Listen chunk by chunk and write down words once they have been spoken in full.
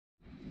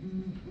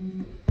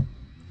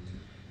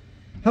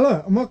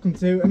Hello and welcome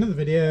to another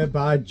video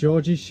by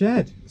George's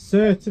Shed.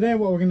 So today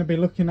what we're going to be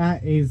looking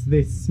at is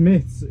this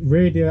Smith's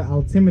radio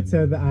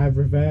altimeter that I've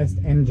reversed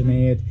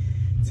engineered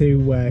to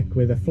work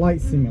with a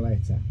flight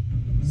simulator.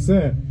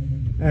 So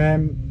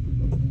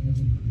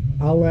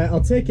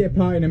I'll take it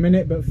apart in a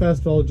minute, but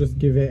first of all just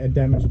give it a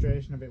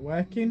demonstration of it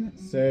working.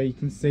 So you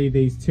can see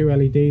these two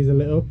LEDs are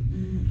lit up.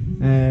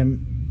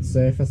 So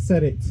if I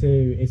set it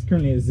to, it's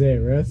currently at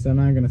 0, so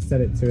now I'm going to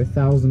set it to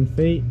 1,000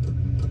 feet.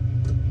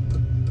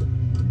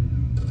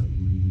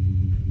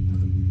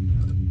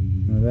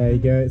 There you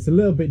go. It's a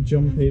little bit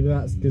jumpy, but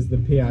that's because the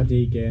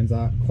PID gains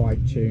aren't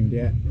quite tuned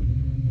yet.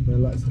 But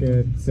let's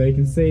go. So you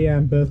can see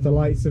both the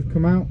lights have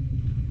come out.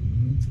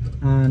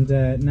 And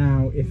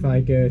now if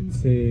I go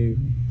to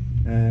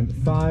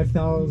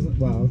 5,000,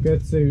 well, I'll go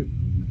to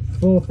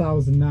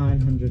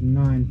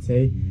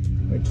 4,990,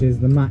 which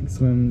is the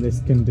maximum this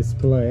can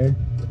display.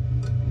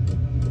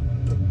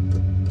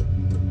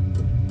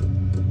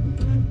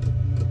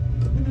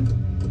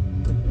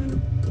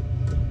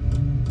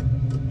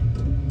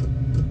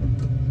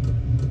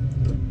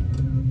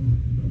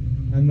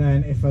 And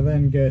then if I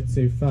then go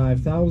to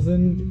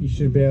 5,000, you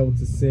should be able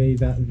to see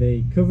that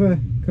the cover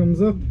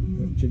comes up,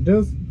 which it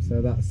does.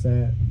 So that's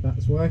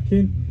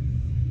working.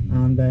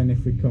 And then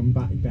if we come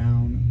back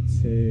down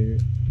to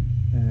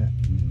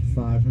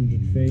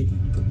 500 feet,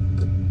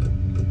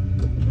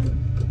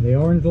 the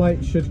orange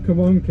light should come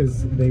on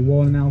because the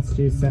warning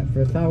altitude is set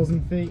for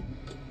 1,000 feet.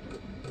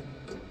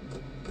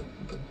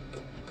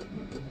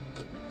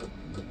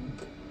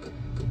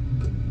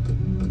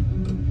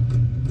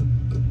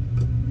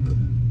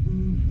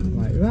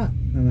 That,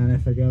 and then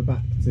if I go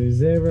back to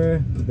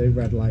 0, the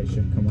red light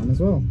should come on as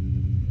well,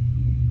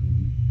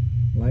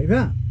 like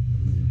that.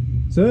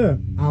 So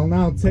I'll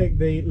now take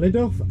the lid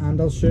off and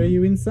I'll show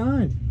you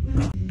inside.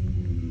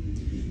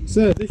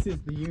 So this is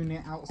the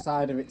unit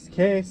outside of its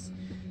case.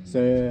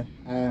 So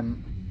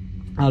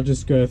I'll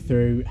just go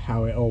through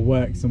how it all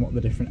works and what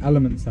the different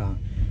elements are.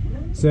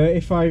 So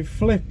if I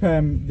flip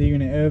the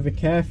unit over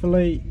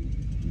carefully,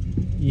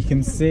 you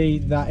can see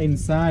that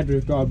inside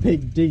we've got a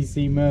big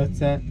DC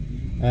motor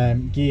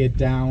geared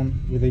down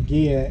with a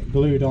gear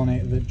glued on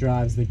it that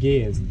drives the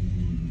gears.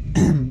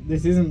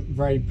 This isn't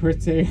very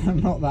pretty.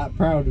 I'm not that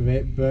proud of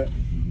it, but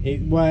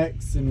it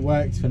works and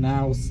works for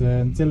now, so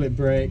until it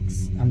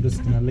breaks I'm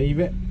just going to leave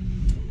it.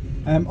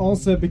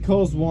 Also,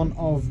 because one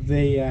of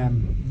the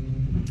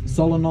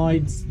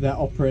solenoids that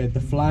operated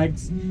the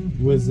flags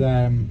was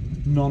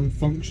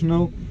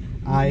non-functional,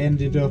 I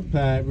ended up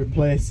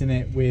replacing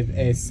it with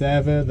a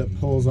servo that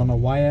pulls on a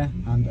wire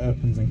and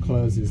opens and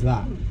closes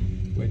that,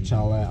 which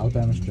I'll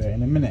demonstrate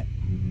in a minute.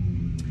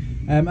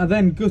 I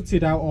then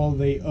gutted out all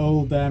the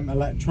old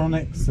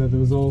electronics, so there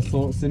was all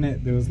sorts in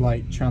it. There was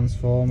like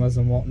transformers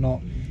and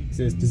whatnot,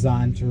 so it's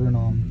designed to run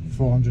on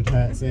 400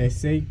 Hz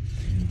AC,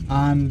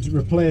 and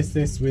replaced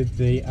this with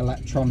the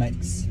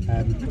electronics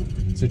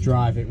to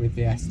drive it with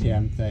the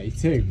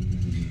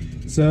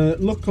STM32. So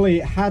luckily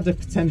it had a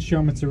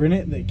potentiometer in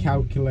it that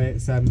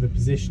calculates the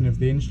position of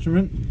the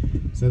instrument,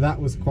 so that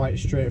was quite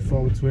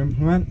straightforward to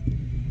implement.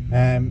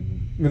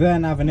 We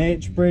then have an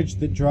H-bridge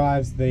that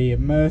drives the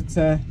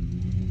motor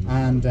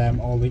and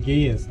all the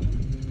gears.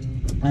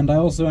 And I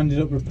also ended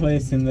up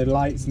replacing the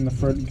lights in the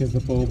front because the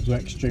bulbs were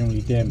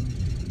extremely dim.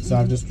 So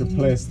I've just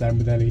replaced them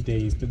with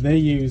LEDs. But they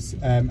use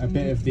a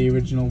bit of the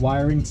original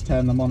wiring to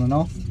turn them on and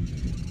off.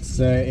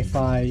 So if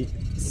I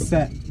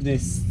set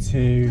this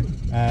to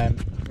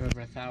over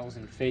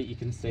 1,000 feet, you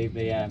can see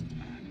the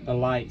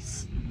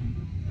lights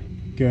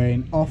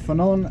going off and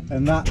on.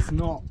 And that's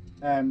not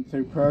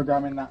through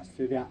programming, that's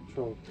through the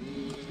actual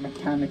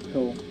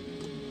mechanical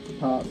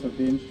parts of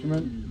the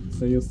instrument.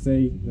 So you'll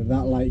see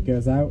that light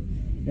goes out,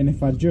 and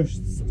if I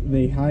adjust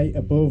the height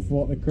above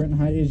what the current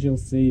height is, you'll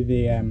see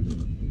the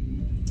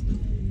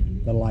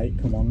light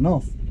come on and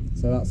off.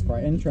 So that's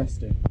quite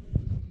interesting.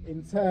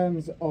 In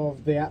terms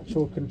of the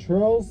actual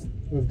controls,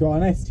 we've got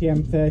an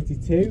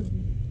STM32.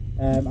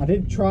 I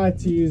did try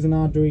to use an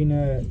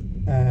Arduino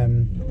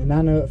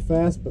Nano at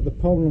first, but the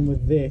problem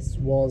with this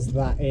was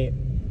that it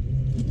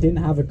didn't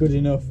have a good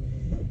enough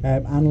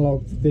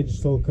analog to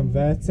digital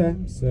converter,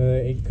 so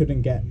it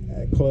couldn't get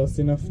close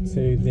enough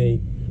to the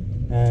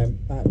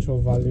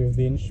actual value of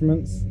the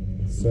instruments.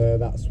 So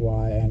that's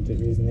why I ended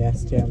up using the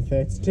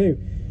STM32,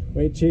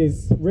 which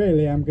is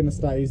really, I'm going to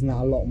start using that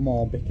a lot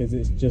more because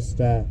it's just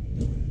the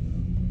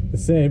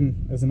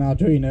same as an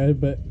Arduino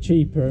but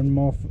cheaper and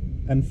more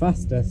and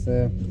faster.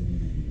 So,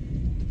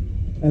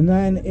 and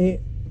then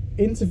it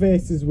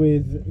interfaces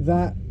with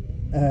that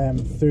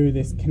through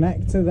this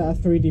connector that I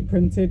 3D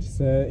printed,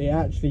 so it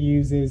actually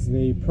uses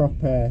the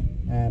proper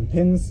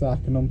pins, so I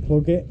can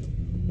unplug it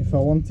if I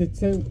wanted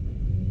to.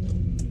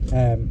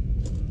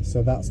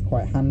 So that's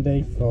quite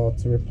handy to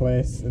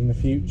replace in the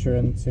future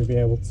and to be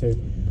able to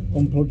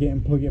unplug it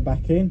and plug it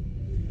back in.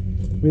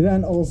 We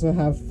then also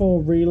have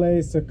 4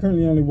 relays, so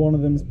currently only one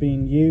of them is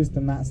being used,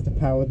 and that's to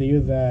power the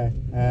other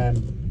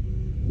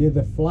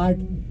flag.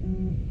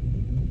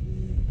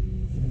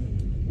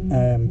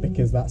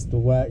 because that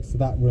still works. So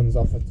that runs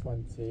off a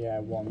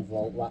 21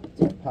 volt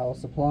laptop power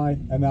supply,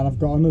 and then I've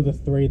got another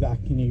 3 that I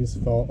can use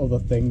for other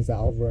things that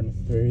I'll run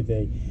through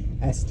the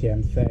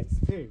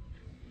STM32.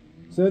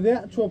 So the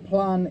actual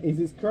plan is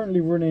it's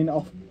currently running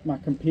off my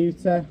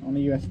computer on a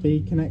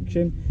USB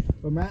connection,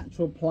 but my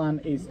actual plan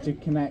is to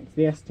connect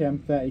the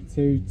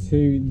STM32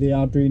 to the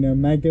Arduino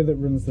Mega that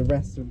runs the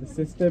rest of the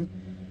system.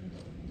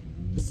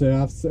 So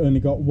I've only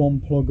got one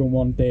plug and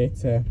one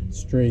data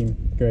stream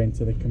going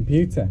to the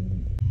computer.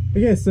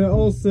 Okay, so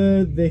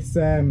also this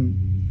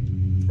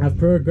I've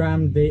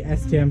programmed the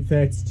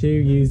STM32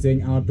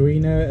 using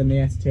Arduino and the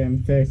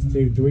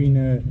STM32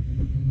 Arduino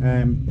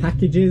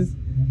packages.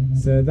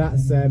 So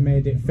that's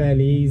made it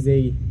fairly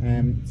easy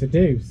to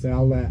do. So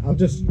I'll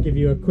just give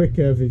you a quick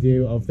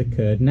overview of the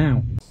code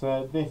now.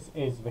 So this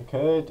is the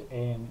code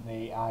in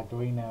the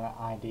Arduino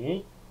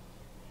IDE.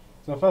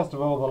 So first of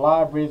all, the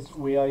libraries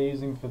we are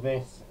using for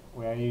this,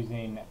 we are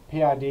using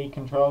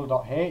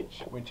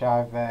PIDcontroller.h, which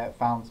I've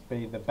found to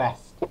be the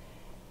best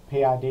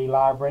PID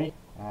library,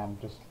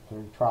 just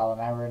through trial and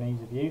error and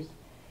ease of use.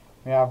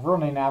 We have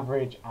running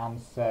average and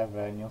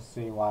server, and you'll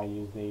see why I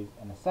use these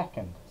in a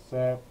second.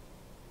 So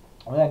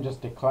we'll then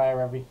just declare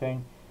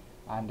everything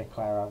and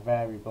declare our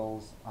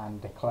variables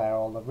and declare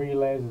all the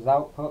relays as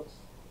outputs.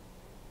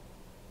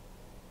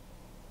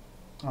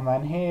 And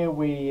then here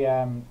we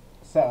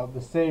set up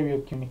the serial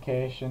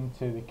communication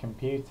to the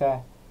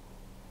computer,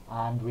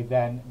 and we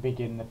then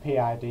begin the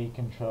PID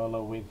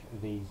controller with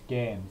these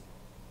gains.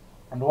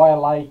 And why I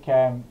like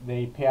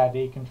the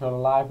PID controller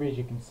library is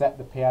you can set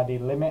the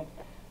PID limit,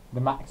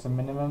 the max and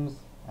minimums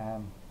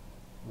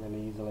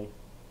really easily.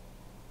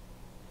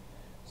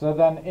 So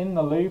then in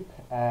the loop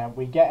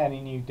we get any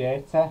new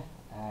data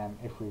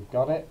if we've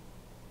got it,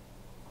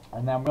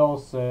 and then we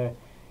also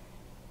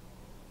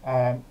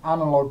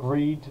analog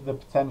read the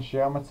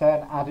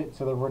potentiometer and add it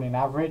to the running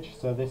average,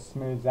 so this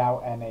smooths out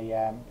any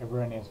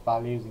erroneous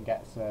values and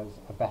gets us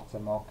a better,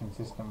 more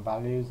consistent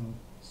values, and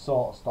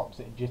sort of stops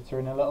it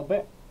jittering a little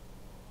bit.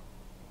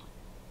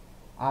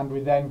 And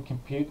we then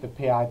compute the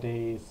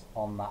PIDs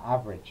on that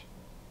average.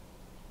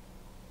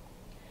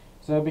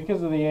 So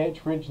because of the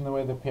H-bridge and the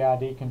way the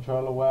PID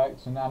controller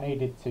works, and I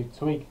needed to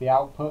tweak the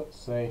outputs,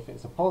 so if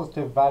it's a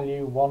positive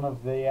value, one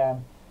of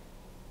the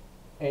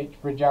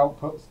H-bridge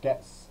outputs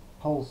gets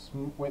pulse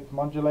width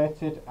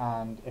modulated,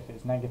 and if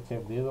it's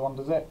negative, the other one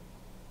does it.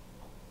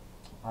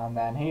 And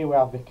then here we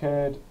have the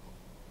code,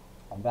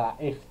 and that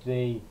if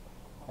the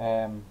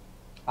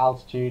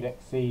altitude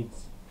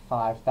exceeds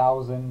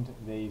 5,000,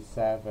 the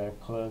server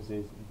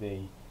closes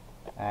the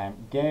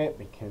gate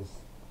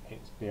because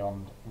it's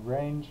beyond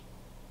range.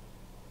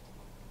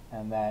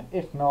 And then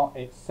if not,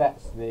 it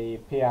sets the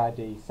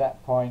PID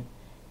set point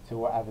to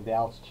whatever the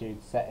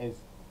altitude set is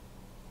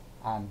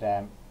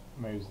and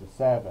moves the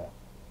server.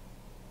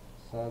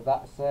 So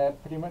that's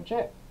pretty much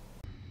it.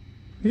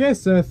 Okay,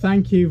 so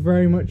thank you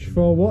very much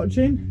for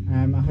watching.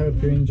 I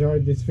hope you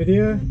enjoyed this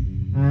video,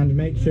 and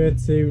make sure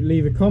to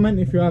leave a comment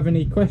if you have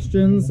any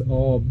questions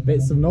or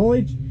bits of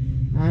knowledge,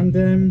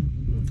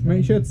 and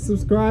make sure to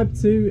subscribe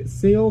to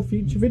see all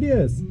future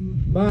videos.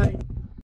 Bye.